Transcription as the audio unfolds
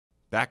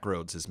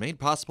Backroads is made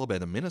possible by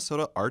the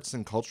Minnesota Arts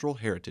and Cultural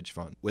Heritage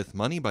Fund, with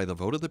money by the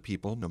vote of the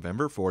people,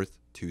 November 4th,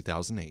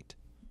 2008.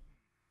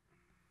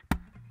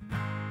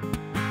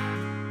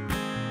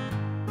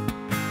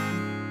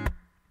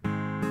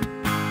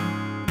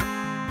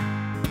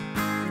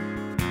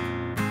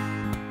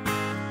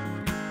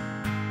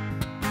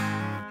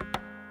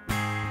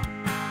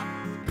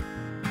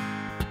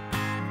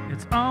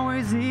 It's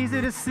always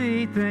easy to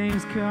see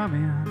things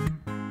coming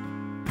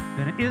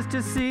than it is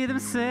to see them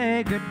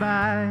say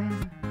goodbye.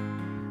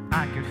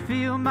 I could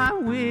feel my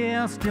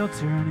wheels still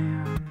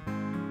turning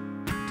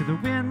to the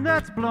wind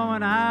that's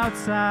blowing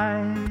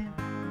outside.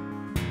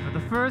 For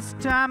the first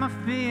time I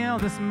feel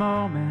this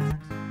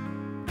moment,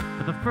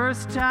 for the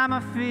first time I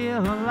feel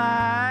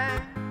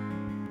alive.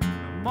 The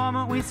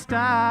moment we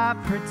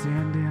stop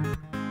pretending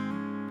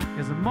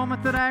is the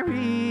moment that I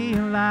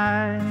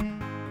realize.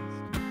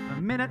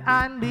 The minute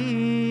I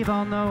leave,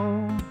 I'll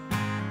know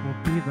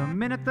will be the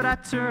minute that I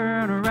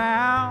turn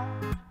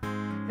around.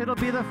 It'll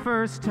be the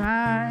first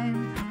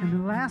time and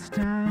the last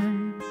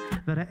time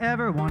that I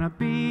ever want to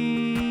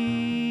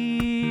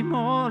be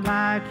more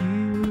like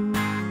you.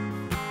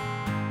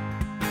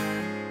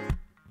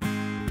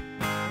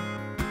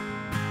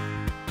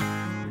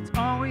 It's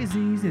always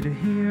easy to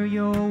hear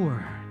your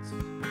words.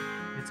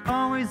 It's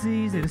always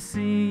easy to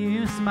see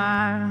you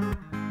smile.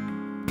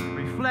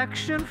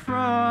 Reflection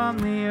from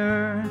the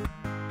earth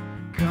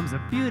comes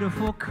a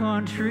beautiful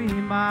country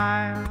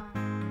mile.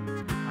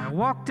 I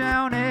walk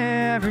down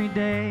every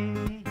day,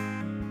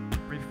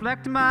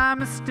 reflect my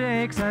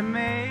mistakes I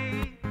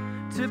made,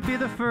 to be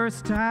the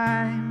first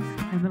time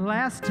and the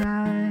last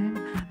time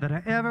that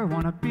I ever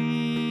want to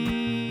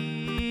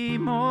be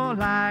more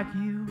like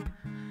you.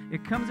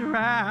 It comes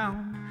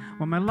around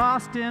when my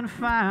lost and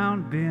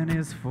found bin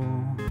is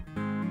full.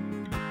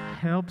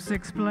 Helps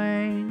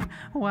explain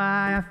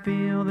why I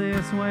feel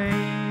this way.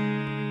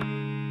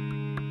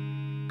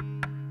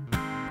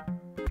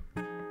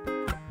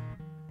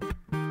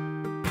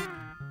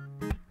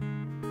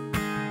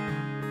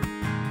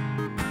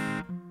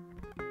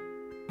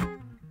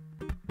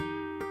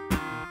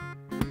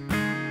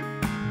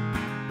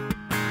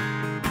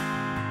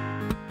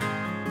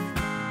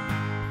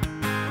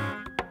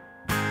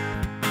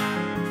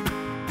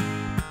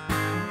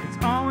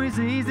 It's always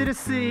easy to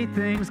see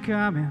things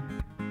coming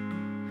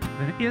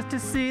than it is to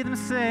see them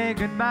say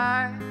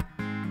goodbye.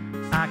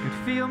 I could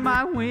feel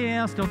my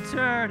wheels still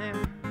turning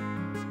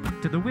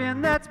to the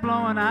wind that's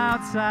blowing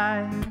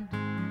outside.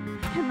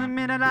 And the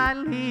minute I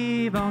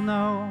leave, I'll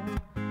know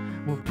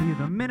will be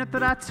the minute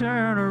that I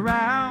turn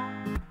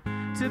around,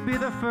 to be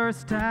the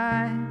first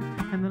time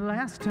and the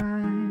last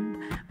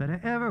time that I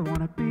ever want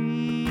to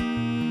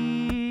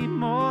be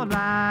more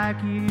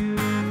like you.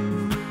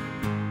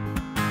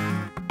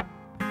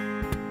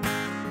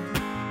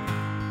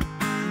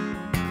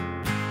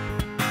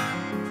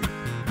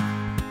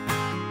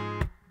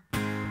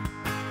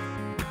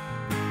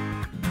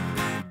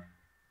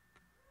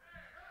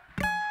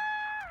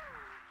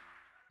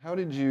 How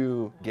did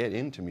you get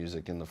into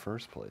music in the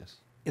first place?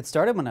 It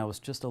started when I was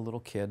just a little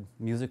kid.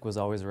 Music was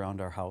always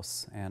around our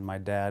house, and my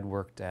dad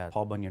worked at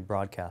Paul Bunyan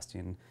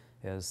Broadcasting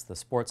as the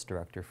sports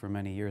director for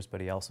many years,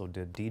 but he also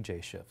did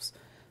DJ shifts.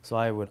 So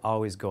I would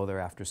always go there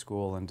after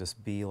school and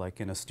just be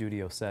like in a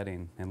studio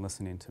setting and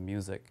listening to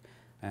music.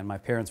 And my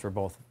parents were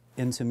both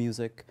into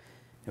music.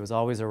 It was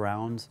always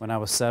around. When I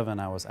was 7,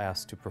 I was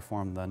asked to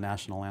perform the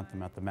national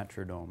anthem at the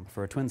Metrodome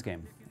for a Twins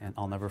game. And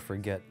I'll never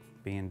forget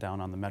being down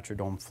on the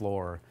Metrodome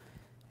floor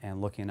and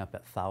looking up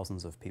at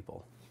thousands of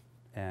people,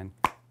 and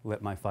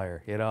lit my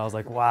fire. You know, I was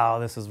like, wow,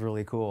 this is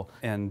really cool.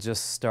 And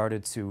just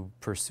started to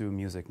pursue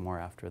music more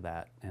after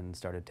that, and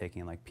started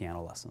taking like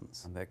piano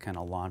lessons. And that kind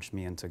of launched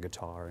me into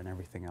guitar and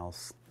everything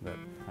else that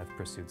I've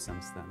pursued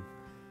since then.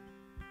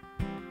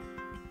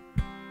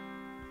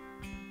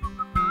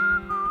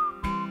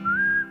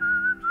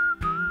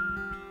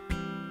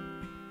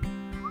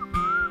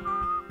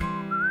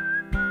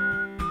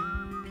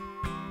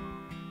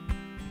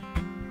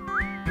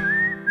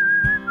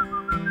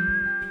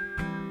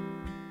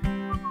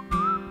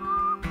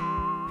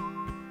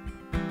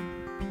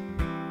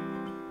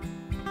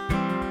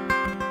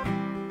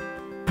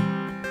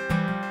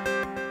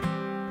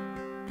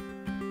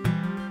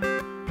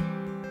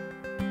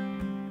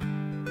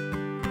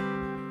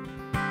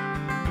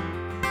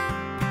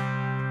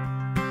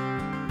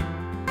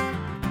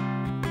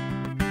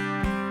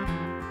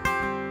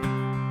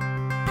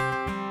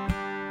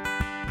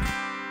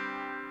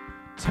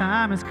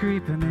 Time is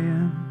creeping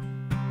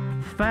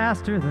in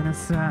faster than it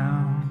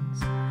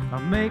sounds.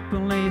 I'll make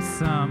believe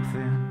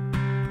something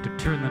to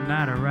turn the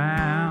night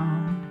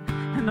around.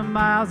 And the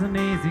miles an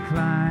easy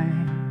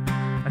climb,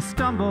 I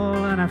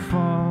stumble and I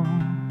fall,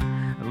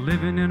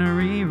 living in a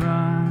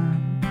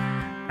rerun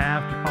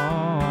after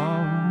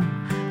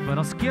all. But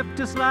I'll skip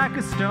just like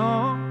a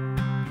stone,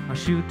 I'll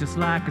shoot just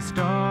like a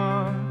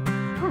star,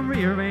 I'll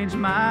rearrange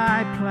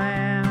my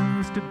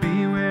plans to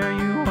be where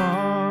you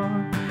are.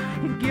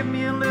 And give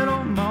me a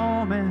little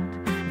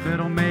moment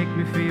that'll make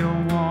me feel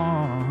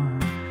warm.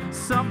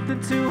 something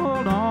to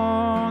hold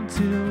on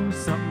to,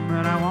 something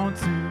that I want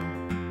to,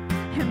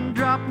 and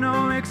drop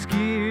no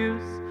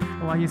excuse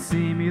why you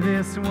see me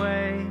this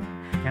way,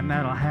 and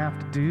that I'll have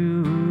to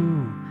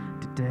do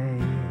today.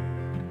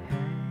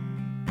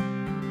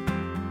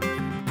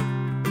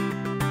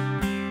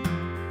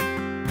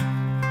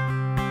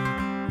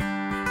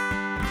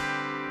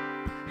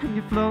 And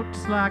you float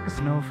just like a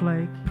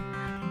snowflake,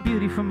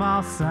 beauty from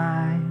all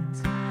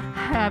sides.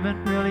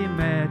 Haven't really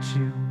met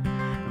you,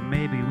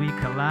 maybe we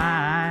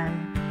collide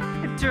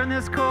and turn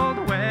this cold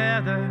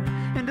weather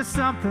into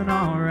something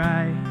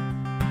alright.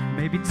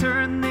 Maybe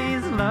turn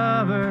these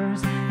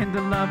lovers into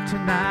love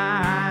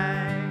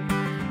tonight,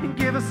 and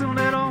give us a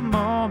little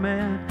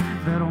moment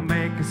that'll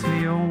make us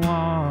feel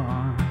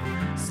warm.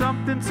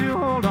 Something to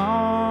hold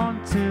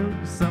on to,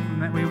 something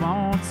that we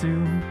want to,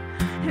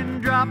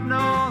 and drop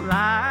no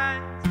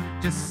lies.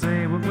 Just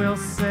say what we'll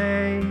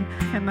say,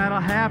 and that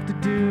I'll have to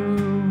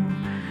do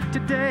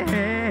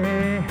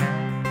today.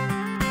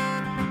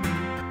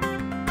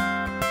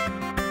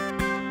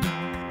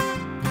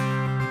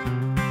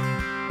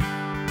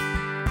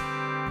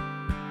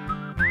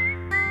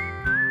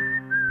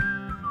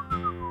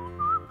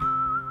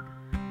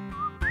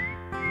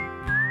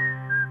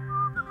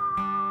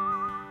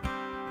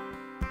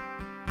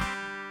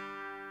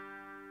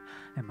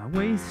 Am I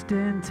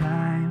wasting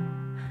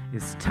time?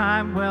 Is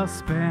time well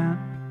spent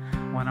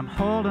when I'm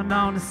holding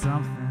on to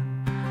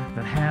something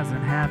that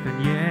hasn't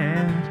happened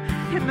yet?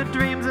 And the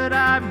dreams that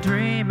I'm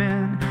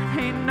dreaming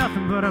ain't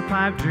nothing but a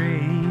pipe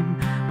dream,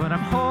 but I'm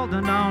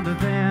holding on to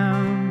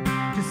them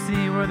to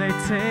see where they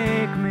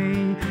take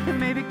me, and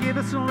maybe give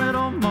us a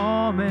little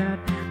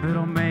moment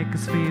that'll make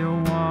us feel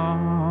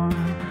warm.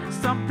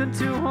 Something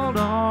to hold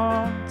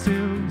on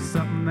to,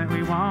 something that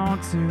we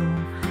want to,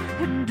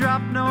 and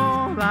drop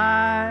no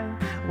lie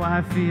why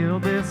I feel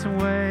this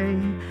way,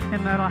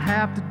 and that I'll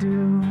have to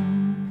do,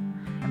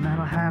 and that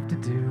I'll have to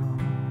do,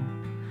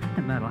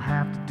 and that I'll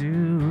have to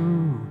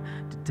do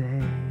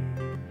today.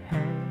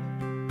 Hey.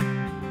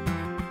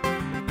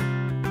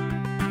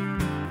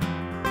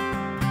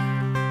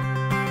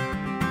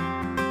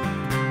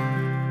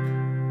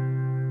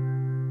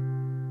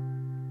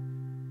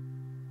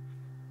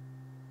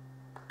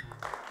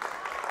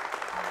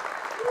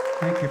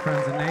 Thank you,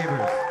 friends and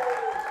neighbors.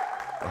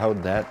 How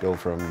did that go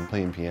from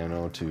playing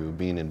piano to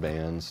being in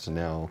bands to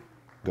now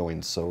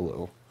going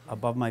solo?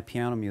 Above my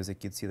piano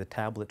music, you'd see the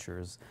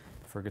tablatures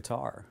for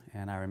guitar.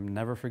 And I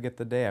never forget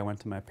the day I went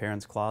to my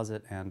parents'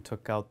 closet and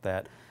took out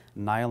that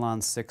nylon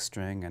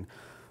 6-string and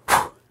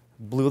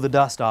blew the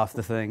dust off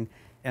the thing.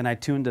 And I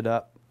tuned it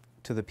up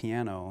to the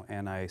piano,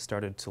 and I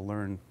started to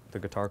learn the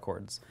guitar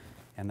chords.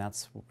 And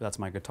that's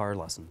my guitar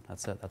lesson.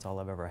 That's it. That's all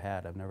I've ever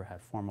had. I've never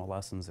had formal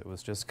lessons. It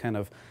was just kind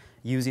of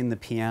using the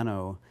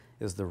piano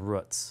as the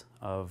roots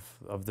of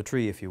the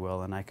tree, if you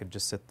will, and I could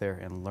just sit there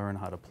and learn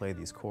how to play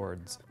these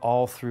chords.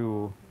 All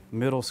through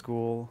middle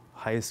school,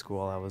 high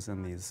school, I was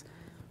in these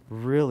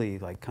really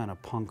like kind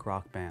of punk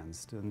rock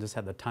bands and just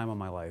had the time of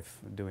my life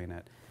doing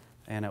it.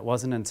 And it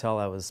wasn't until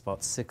I was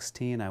about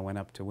 16 I went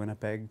up to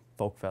Winnipeg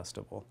Folk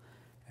Festival,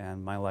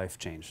 and my life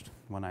changed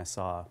when I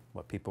saw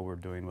what people were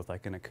doing with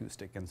like an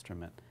acoustic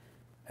instrument.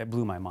 It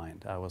blew my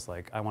mind. I was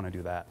like, I want to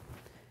do that.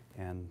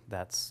 And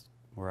that's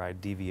where I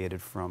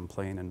deviated from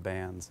playing in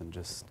bands and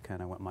just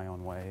kind of went my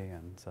own way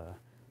and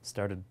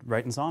started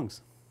writing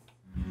songs.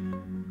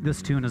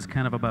 This tune is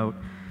kind of about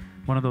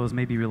one of those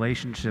maybe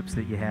relationships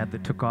that you had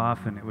that took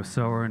off and it was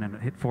soaring and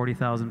it hit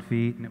 40,000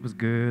 feet and it was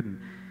good.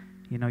 And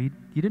you know, you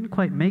didn't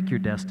quite make your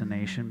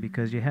destination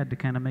because you had to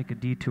kind of make a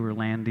detour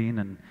landing,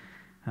 and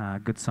a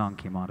good song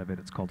came out of it.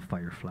 It's called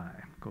Firefly.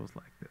 It goes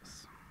like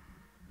this.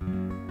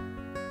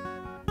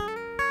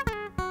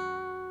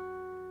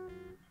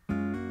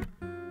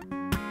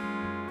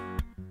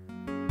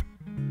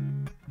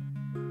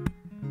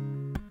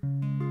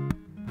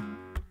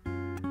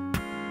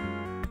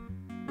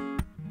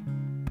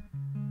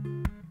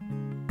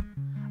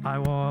 I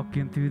walk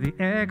in through the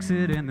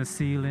exit and the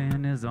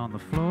ceiling is on the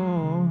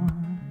floor.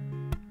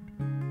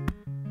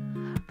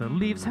 The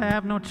leaves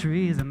have no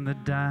trees and the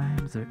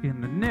dimes are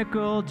in the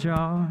nickel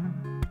jar.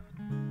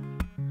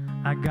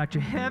 I got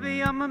you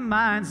heavy on my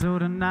mind, so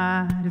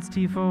tonight it's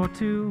tea for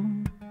two.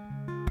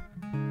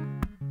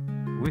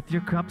 With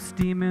your cup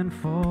steaming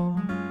full,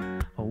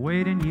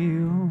 awaiting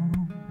you.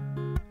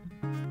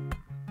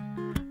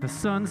 The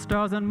sun,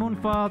 stars, and moon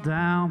fall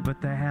down, but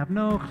they have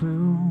no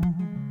clue.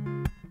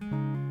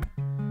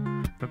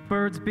 The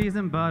birds, bees,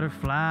 and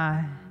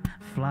butterfly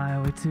fly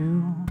away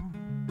too.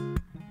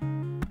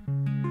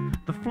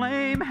 The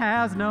flame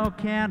has no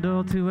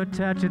candle to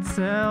attach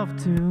itself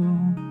to,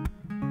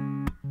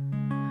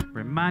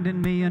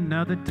 reminding me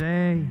another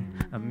day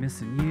of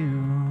missing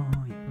you.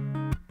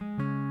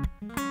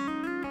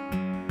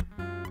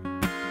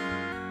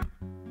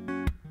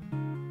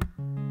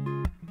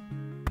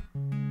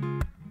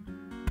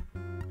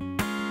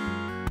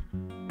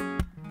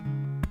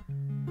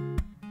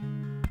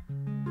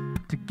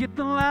 To get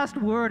the last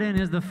word in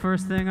is the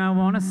first thing I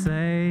want to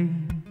say.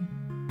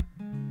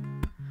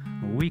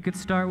 We could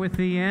start with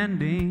the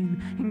ending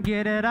and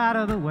get it out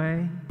of the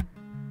way.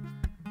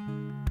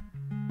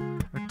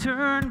 Or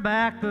turn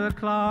back the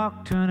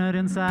clock, turn it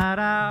inside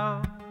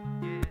out.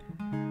 Yeah.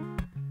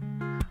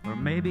 Or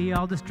maybe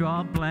I'll just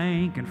draw a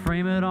blank and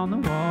frame it on the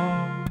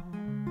wall.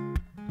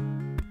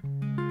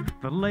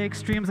 The lake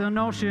streams and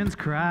oceans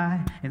cry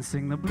and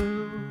sing the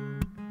blues.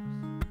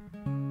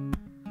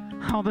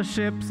 All the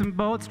ships and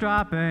boats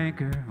drop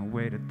anchor and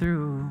wade it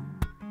through.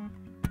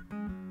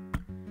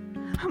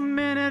 A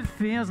minute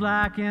feels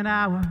like an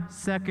hour,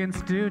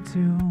 seconds do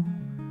too.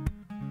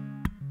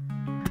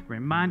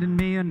 Reminding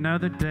me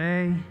another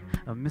day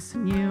of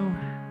missing you.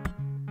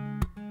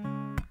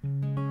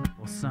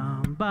 Well,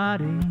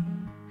 somebody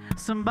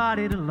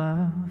to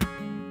love.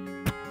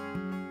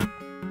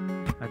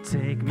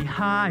 Take me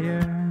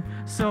higher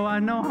so I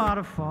know how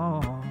to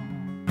fall.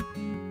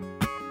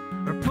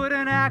 Or put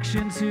an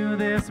action to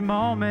this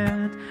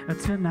moment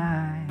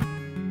tonight.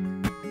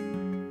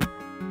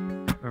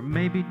 Or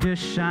maybe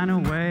just shine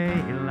away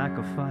like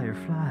a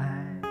firefly.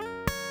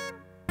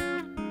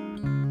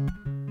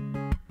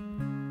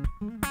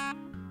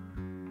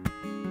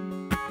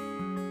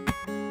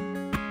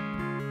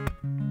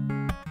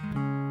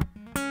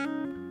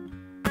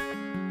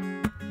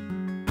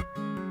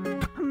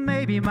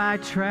 Maybe my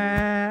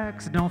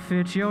tracks don't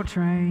fit your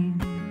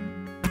train.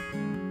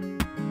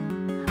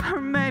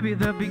 Or maybe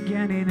the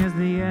beginning is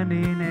the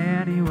ending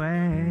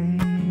anyway.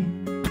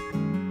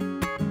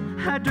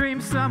 I dream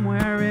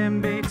somewhere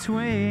in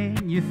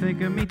between. You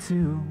think of me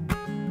too.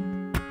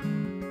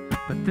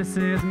 But this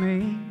is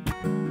me.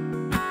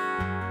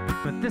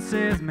 But this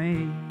is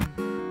me.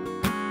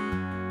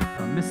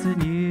 I'm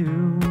missing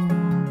you.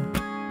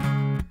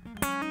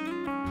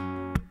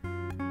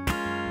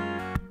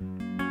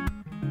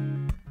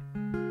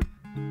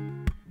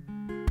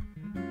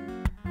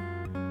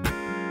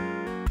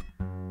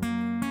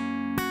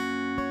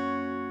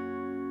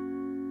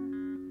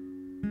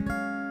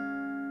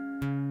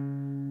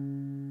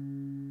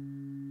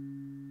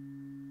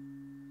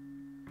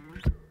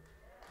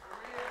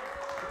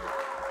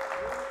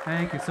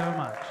 Thank you so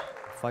much.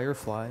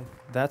 Firefly,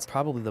 that's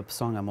probably the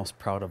song I'm most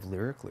proud of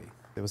lyrically.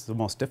 It was the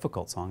most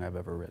difficult song I've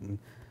ever written.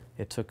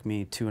 It took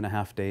me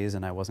 2.5 days,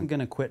 and I wasn't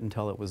gonna quit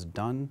until it was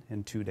done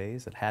in 2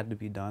 days. It had to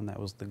be done, that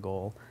was the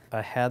goal.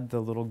 I had the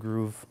little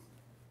groove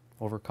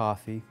over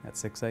coffee at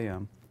 6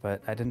 a.m.,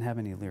 but I didn't have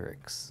any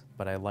lyrics,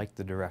 but I liked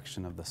the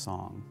direction of the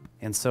song.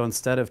 And so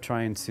instead of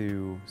trying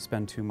to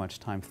spend too much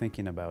time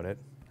thinking about it,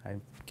 I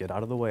get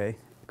out of the way,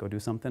 go do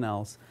something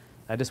else.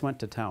 I just went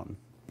to town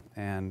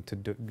and to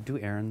do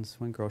errands,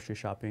 went grocery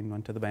shopping,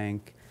 went to the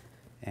bank,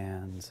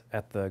 and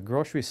at the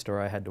grocery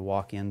store I had to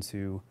walk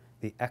into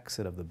the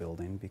exit of the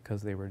building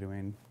because they were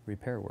doing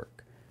repair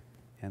work.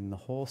 And the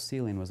whole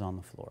ceiling was on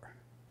the floor.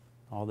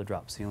 All the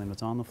drop ceiling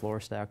was on the floor,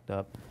 stacked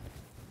up,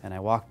 and I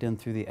walked in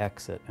through the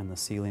exit and the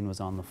ceiling was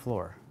on the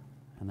floor.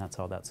 And that's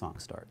how that song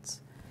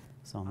starts.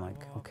 So I'm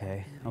like,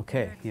 okay,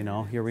 you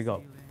know, here we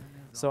go.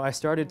 So I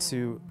started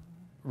to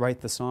write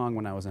the song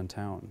when I was in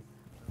town.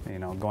 You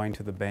know, going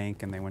to the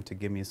bank, and they went to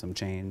give me some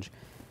change,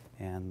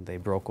 and they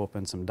broke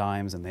open some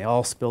dimes, and they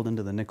all spilled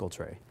into the nickel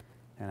tray.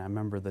 And I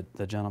remember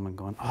the gentleman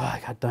going, "Oh,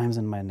 I got dimes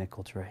in my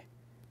nickel tray."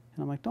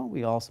 And I'm like, "Don't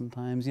we all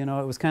sometimes?" You know,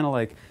 it was kind of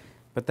like,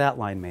 but that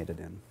line made it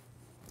in.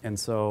 And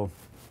so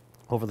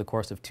over the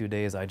course of 2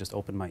 days, I just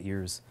opened my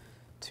ears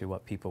to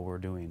what people were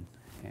doing.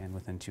 And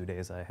within 2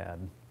 days, I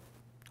had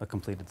a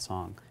completed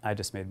song. I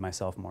just made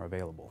myself more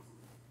available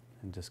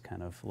and just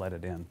kind of let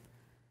it in.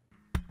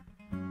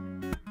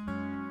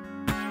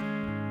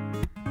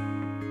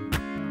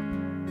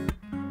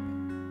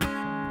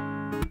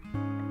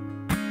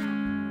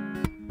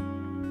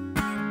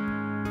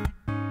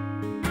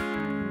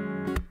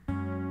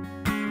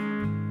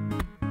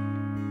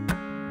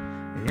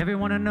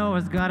 Everyone I know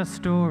has got a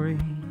story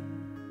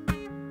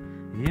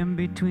in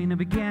between the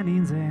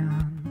beginnings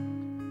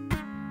and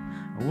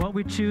what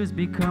we choose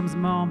becomes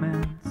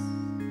moments.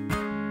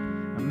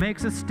 It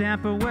makes a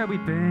stamp of where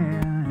we've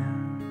been.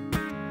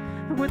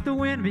 And with the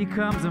wind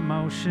becomes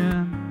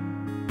emotion,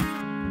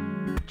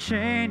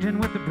 changing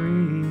with the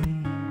breeze.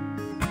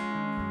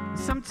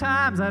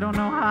 Sometimes I don't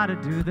know how to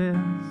do this,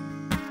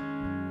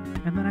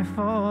 and then I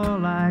fall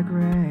like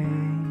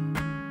rain.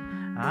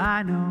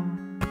 I know,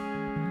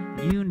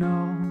 you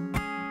know,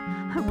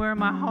 I wear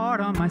my heart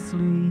on my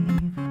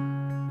sleeve.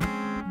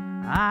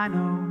 I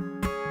know,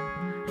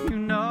 you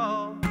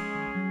know,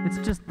 it's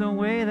just the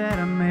way that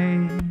I'm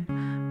made,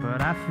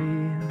 but I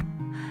feel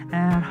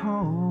at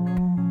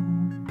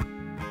home.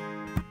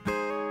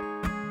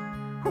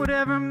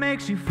 Whatever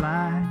makes you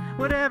fly,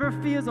 whatever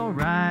feels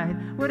alright,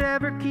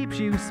 whatever keeps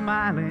you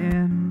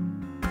smiling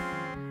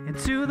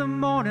into the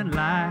morning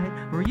light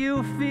where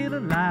you feel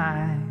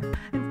alive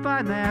and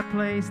find that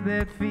place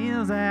that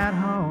feels at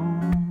home.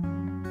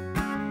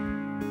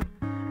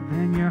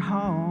 Then you're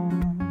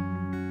home.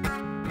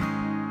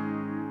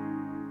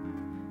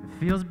 It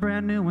feels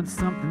brand new when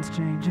something's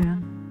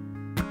changing.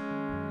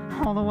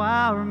 All the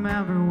while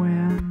remember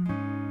when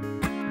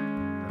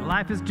that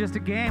life is just a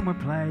game we're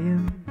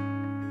playing.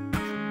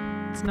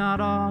 It's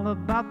not all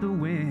about the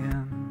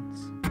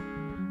wins.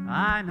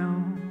 I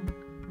know,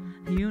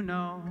 you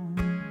know,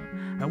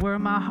 I wear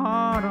my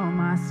heart on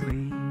my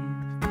sleeve.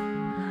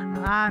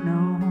 I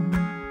know,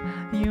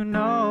 you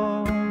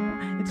know,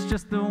 it's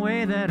just the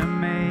way that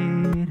I'm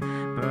made.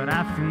 But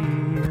I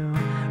feel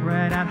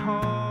right at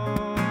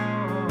home.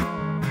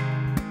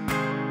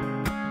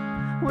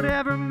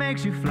 Whatever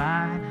makes you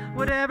fly,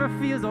 whatever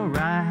feels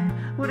alright,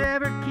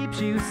 whatever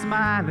keeps you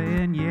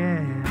smiling,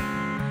 yeah.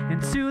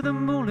 Into the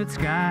moonlit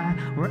sky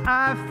where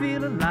I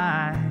feel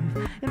alive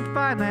and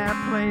find that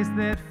place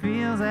that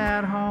feels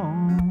at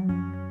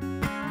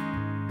home.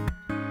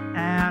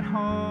 At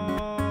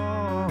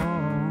home.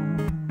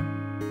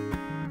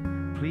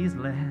 Please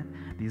let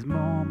these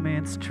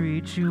moments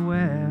treat you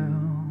well.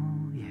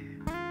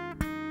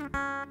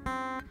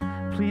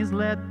 Please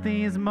let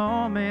these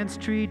moments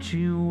treat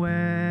you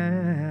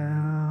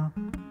well.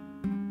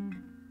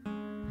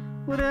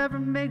 Whatever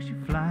makes you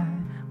fly,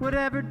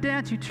 whatever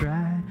dance you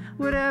try,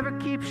 whatever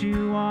keeps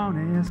you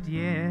honest,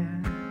 yeah.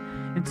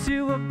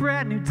 Into a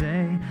brand new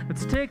day,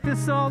 let's take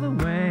this all the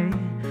way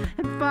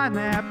and find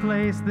that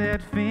place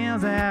that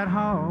feels at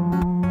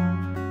home.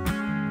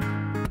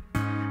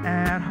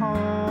 At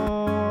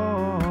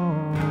home,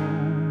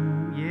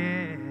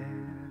 yeah.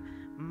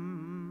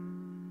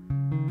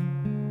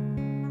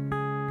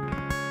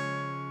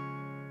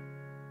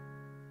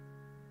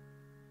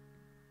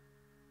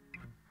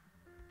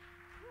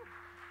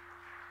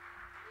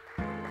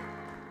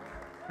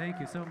 Thank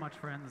you so much,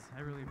 friends.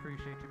 I really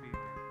appreciate you being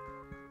here.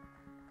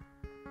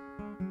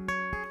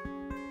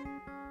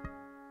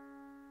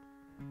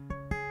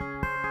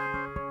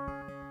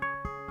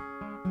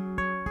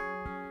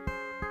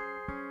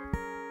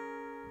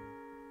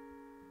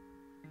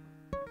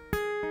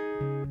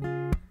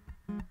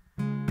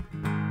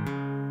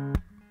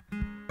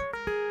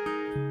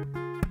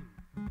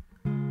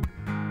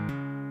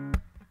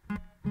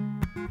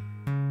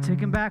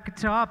 Taking back a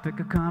topic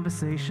of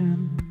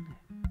conversation,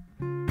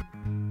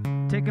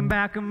 taking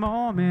back a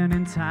moment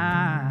in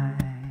time.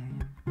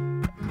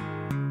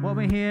 What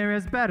we hear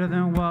is better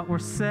than what we're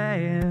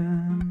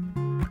saying.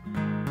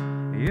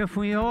 If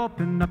we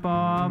open up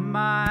our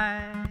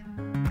mind,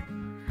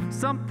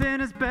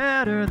 something is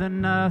better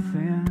than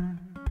nothing.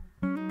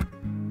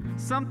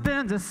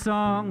 Something's a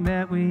song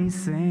that we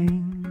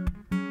sing.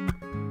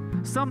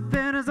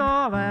 Something is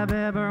all I've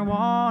ever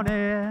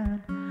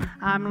wanted.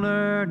 I'm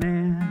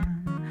learning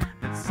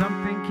that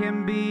something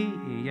can be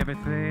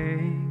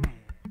everything.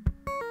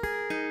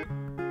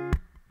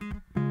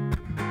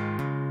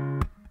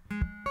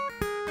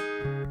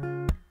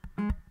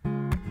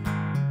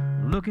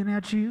 Looking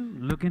at you,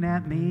 looking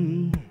at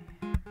me.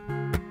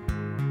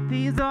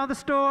 These are the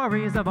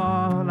stories of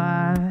our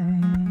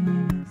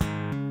lives.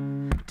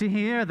 To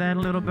hear that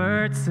little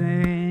bird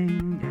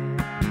sing,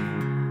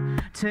 yeah,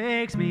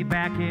 takes me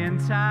back in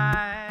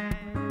time.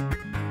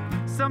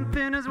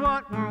 Something is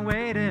what we're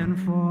waiting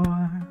for.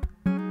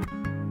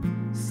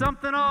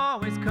 Something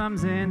always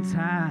comes in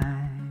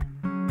time.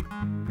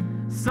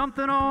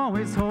 Something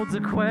always holds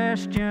a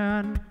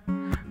question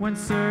when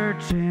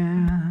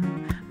searching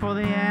for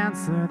the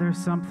answer. There's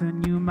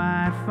something you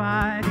might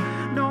find.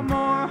 No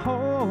more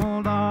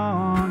hold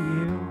on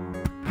you.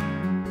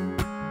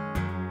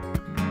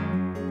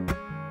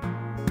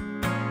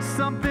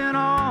 Something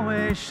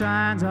always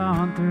shines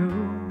on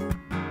through.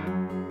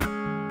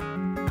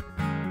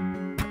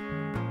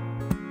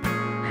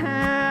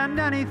 And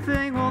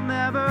anything will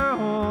never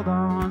hold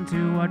on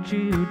to what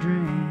you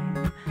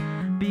dream,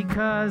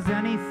 because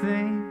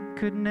anything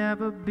could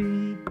never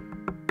be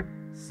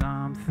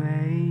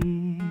something.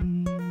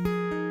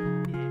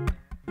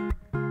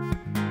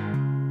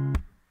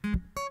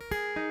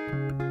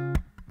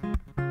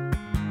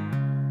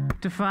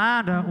 To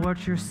find out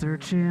what you're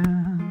searching,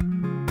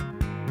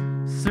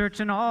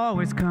 searching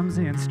always comes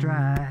in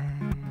stride.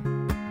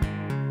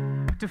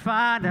 To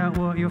find out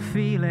what you're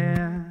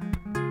feeling,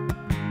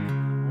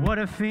 what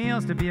it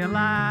feels to be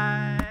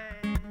alive.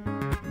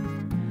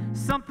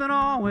 Something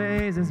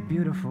always is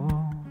beautiful.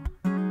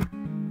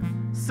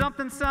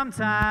 Something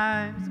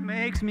sometimes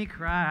makes me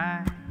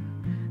cry.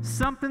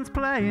 Something's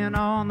playing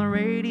on the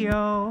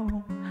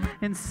radio,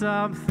 and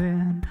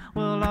something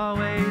will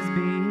always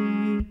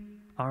be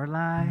our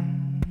life.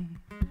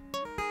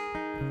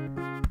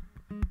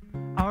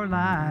 Our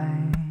life.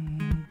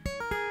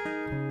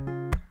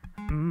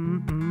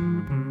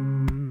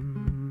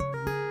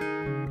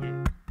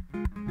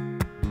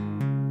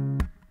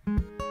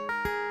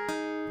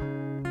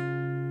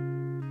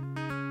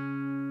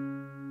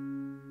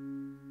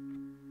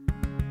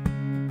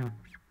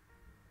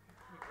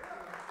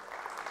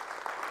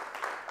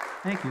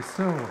 Thank you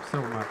so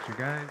much, you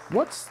guys.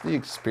 What's the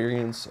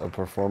experience of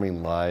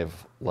performing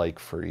live like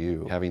for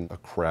you? Having a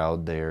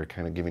crowd there,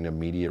 kind of giving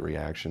immediate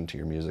reaction to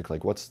your music.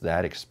 Like, what's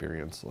that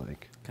experience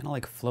like? Kind of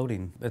like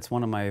floating. It's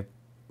one of my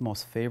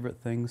most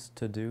favorite things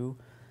to do.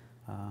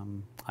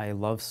 I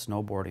love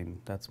snowboarding.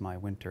 That's my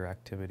winter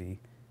activity.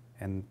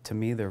 And to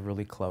me, they're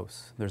really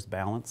close. There's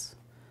balance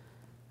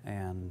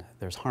and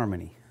there's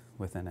harmony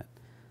within it.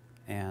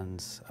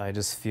 and I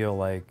just feel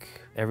like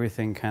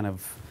everything kind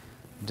of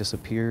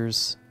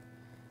disappears.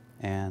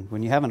 And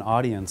when you have an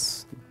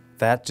audience,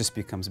 that just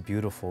becomes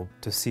beautiful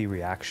to see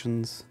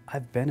reactions.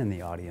 I've been in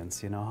the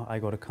audience, you know, I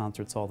go to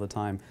concerts all the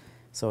time.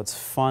 So it's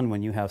fun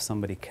when you have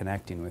somebody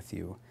connecting with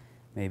you,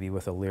 maybe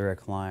with a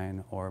lyric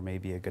line or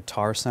maybe a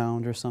guitar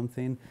sound or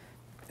something.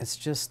 It's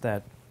just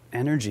that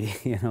energy,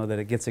 you know, that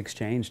it gets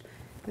exchanged.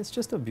 It's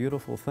just a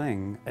beautiful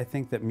thing. I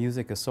think that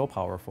music is so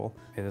powerful.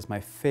 It is my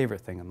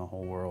favorite thing in the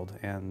whole world,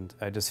 and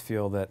I just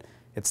feel that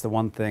it's the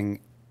one thing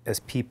as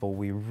people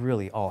we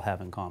really all have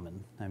in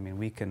common. I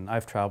mean,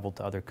 I've traveled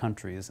to other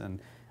countries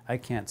and I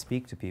can't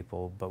speak to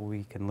people, but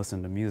we can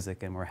listen to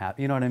music and we're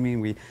happy. You know what I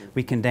mean?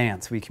 We can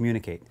dance, we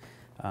communicate.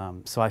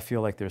 So I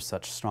feel like there's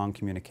such strong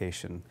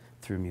communication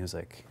through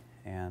music,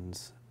 and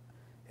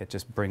it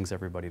just brings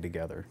everybody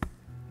together.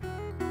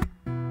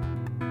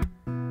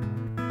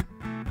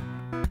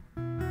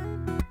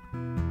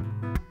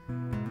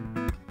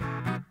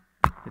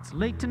 It's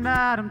late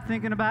tonight, I'm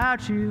thinking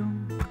about you.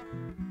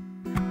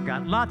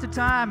 Got lots of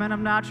time and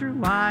I'm not sure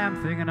why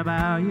I'm thinking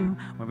about you.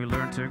 When we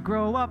learn to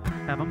grow up,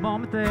 have a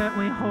moment that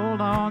we hold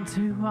on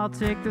to. I'll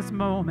take this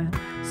moment,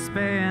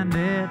 spend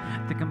it,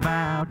 thinking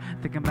about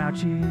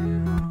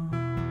you.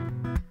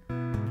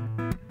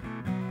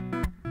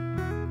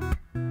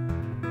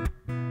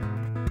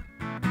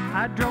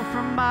 I drove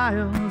for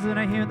miles and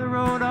I hear the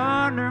road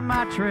under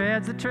my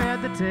treads, the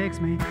tread that takes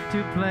me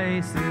to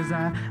places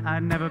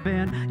I've never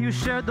been. You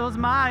shared those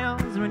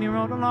miles when you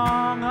rode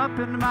along up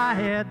in my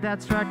head.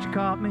 That's right, you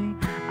caught me.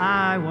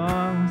 I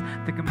was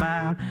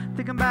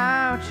thinking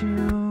about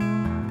you.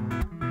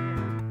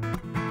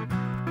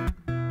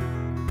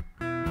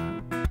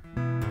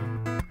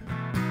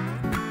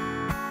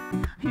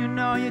 You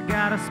know you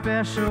got a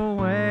special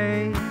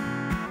way.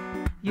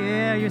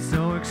 Yeah, you're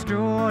so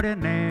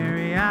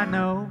extraordinary, I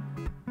know.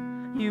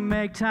 You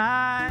make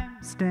time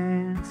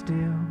stand still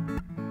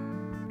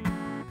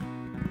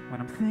when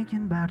I'm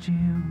thinking about you.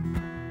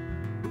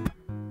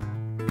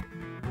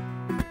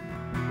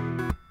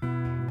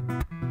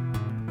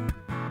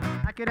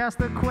 I could ask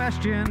the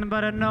question,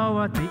 but I know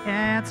what the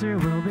answer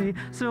will be.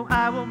 So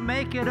I will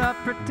make it up,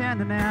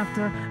 pretend and have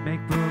to make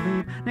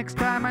believe. Next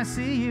time I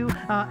see you,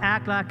 I'll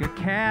act like a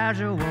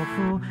casual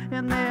fool.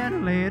 And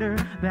then later,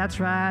 that's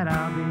right,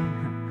 I'll be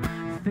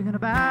thinking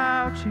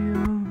about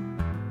you.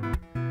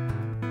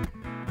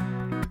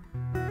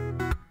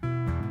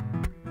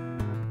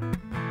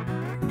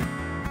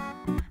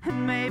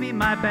 And maybe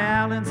my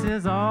balance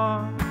is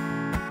off.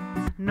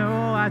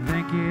 No, I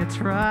think it's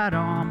right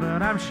on,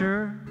 but I'm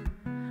sure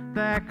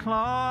that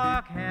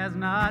clock has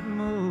not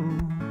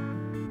moved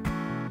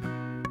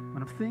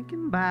when I'm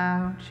thinking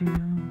about you.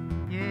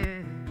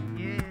 Yeah,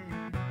 yeah.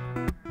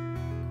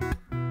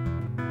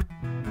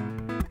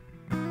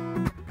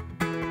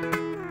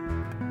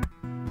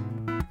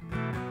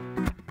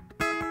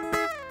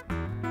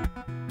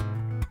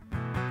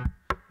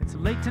 It's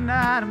late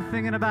tonight, I'm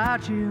thinking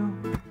about you.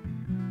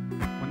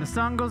 When the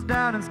sun goes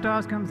down and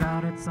stars comes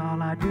out, it's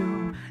all I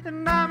do.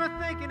 And I'm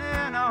a-thinking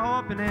and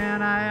a-hoping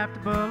and I have to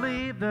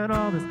believe that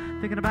all this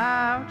thinking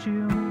about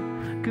you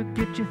could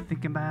get you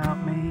thinking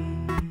about me.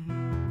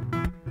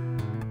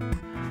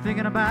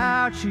 Thinking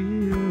about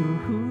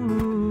you.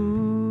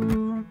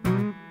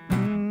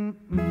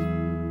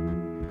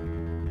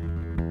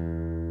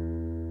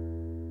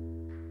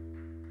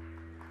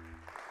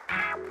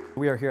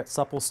 We are here at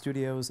Supple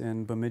Studios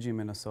in Bemidji,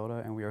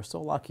 Minnesota, and we are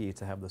so lucky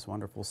to have this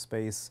wonderful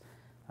space.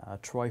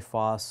 Troy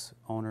Foss,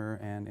 owner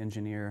and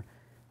engineer,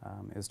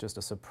 is just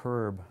a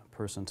superb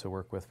person to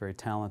work with, very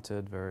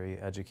talented, very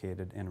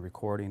educated in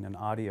recording and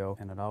audio,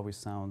 and it always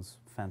sounds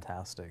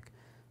fantastic.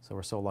 So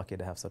we're so lucky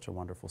to have such a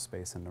wonderful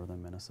space in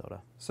northern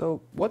Minnesota.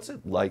 So what's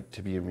it like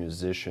to be a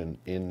musician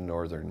in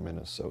northern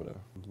Minnesota?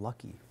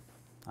 Lucky,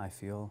 I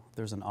feel.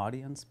 There's an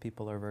audience,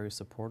 people are very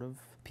supportive.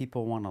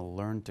 People want to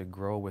learn to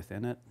grow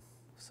within it.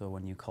 So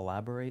when you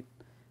collaborate,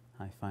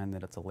 I find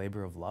that it's a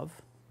labor of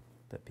love,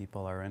 that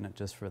people are in it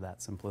just for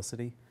that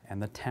simplicity.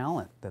 And the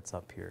talent that's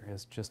up here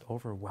is just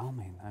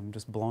overwhelming. I'm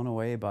just blown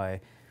away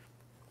by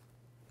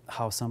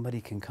how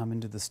somebody can come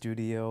into the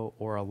studio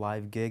or a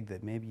live gig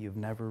that maybe you've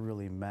never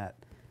really met,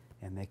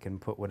 and they can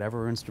put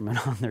whatever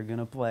instrument on they're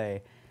gonna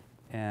play,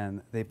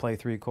 and they play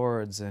 3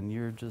 chords, and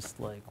you're just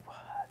like, what?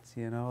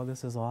 You know,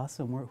 this is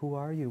awesome. Who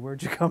are you?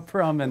 Where'd you come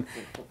from?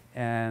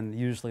 And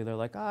usually they're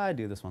like, oh, I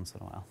do this once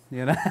in a while,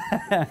 you know?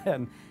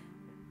 And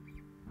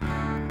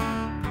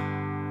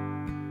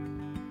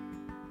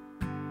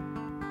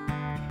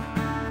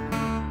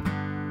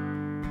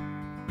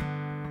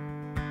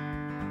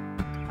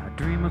I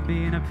dream of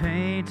being a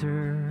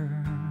painter,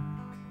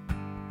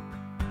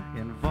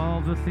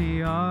 involved with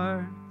the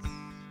arts.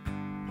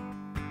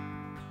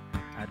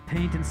 I'd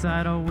paint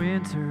inside all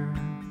winter,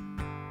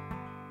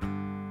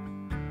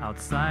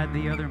 outside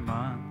the other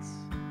months.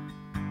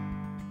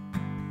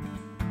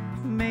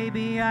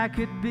 Maybe I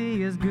could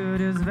be as good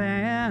as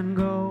Van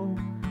Gogh.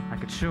 I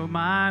could show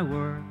my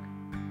work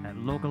at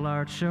local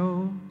art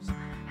shows,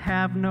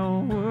 have no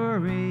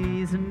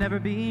worries and never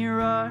be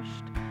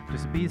rushed,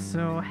 just be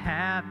so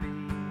happy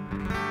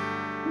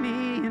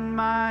me and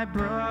my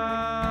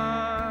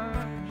brush.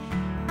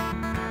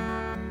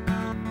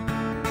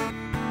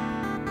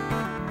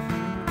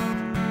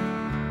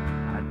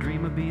 I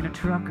dream of being a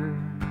trucker,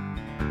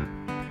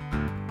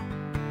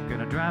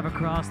 gonna drive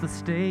across the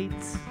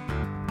states,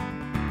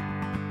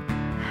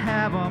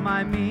 have all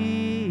my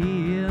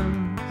meals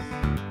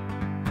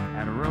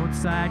at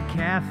roadside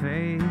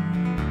cafes.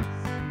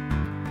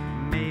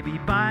 Maybe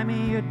buy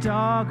me a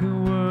dog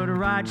who would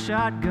ride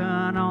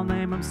shotgun. I'll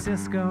name him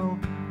Cisco,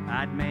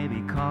 I'd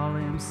maybe call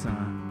him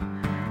Son.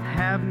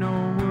 Have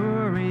no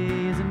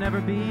worries and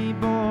never be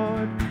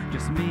bored,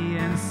 just me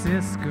and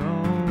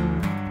Cisco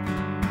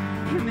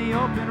in the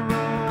open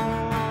road.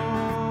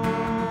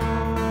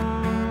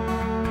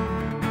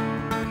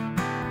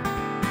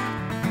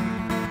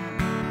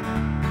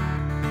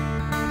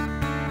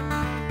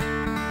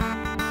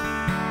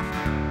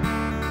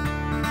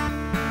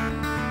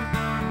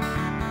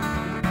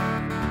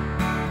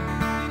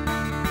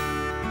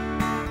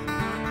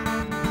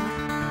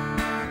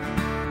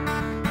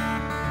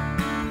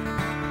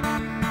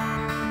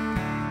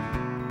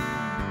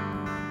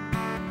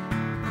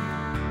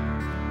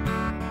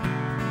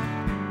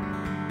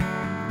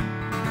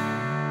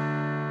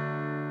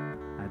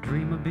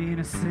 Dream of being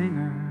a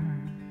singer,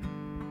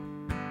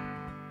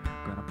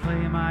 gonna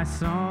play my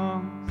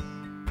songs,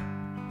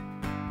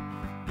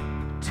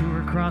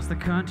 tour across the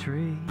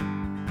country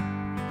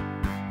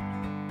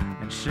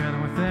and share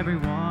them with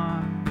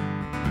everyone.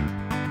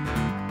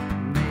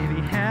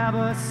 Maybe have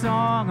a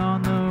song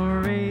on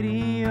the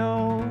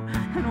radio,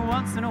 and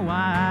once in a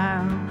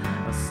while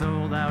a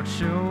sold-out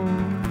show.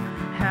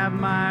 Have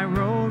my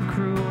road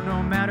crew,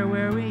 no matter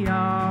where we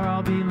are,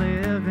 I'll be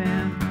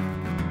living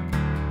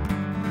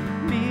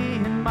me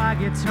and my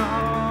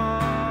guitar.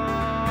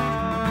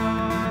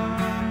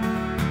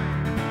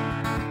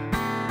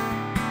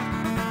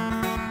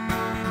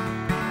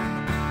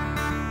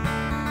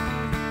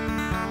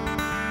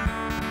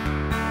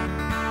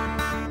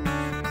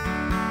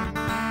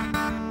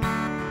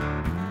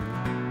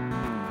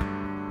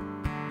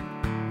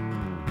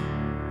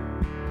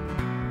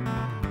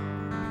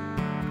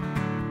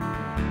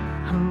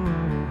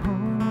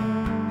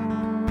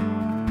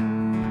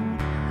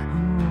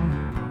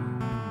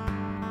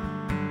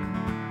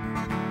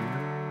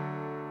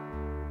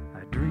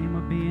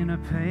 Being a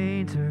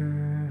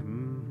painter.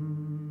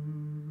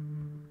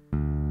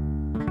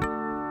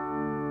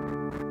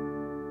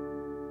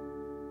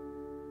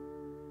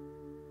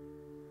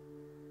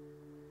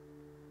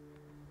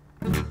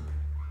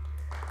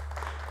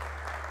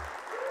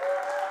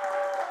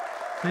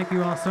 Thank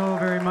you all so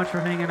very much for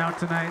hanging out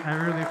tonight. I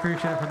really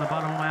appreciate it from the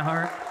bottom of my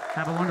heart.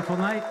 Have a wonderful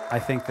night. I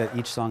think that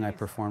each song I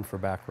performed for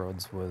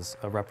Backroads was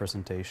a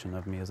representation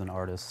of me as an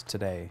artist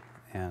today.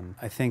 And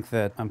I think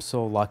that I'm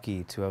so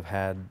lucky to have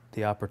had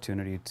the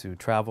opportunity to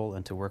travel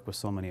and to work with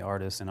so many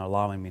artists and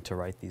allowing me to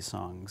write these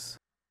songs.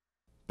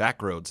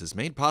 Backroads is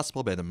made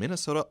possible by the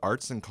Minnesota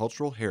Arts and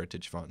Cultural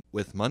Heritage Fund,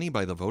 with money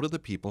by the vote of the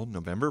people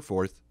November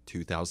 4th,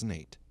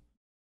 2008.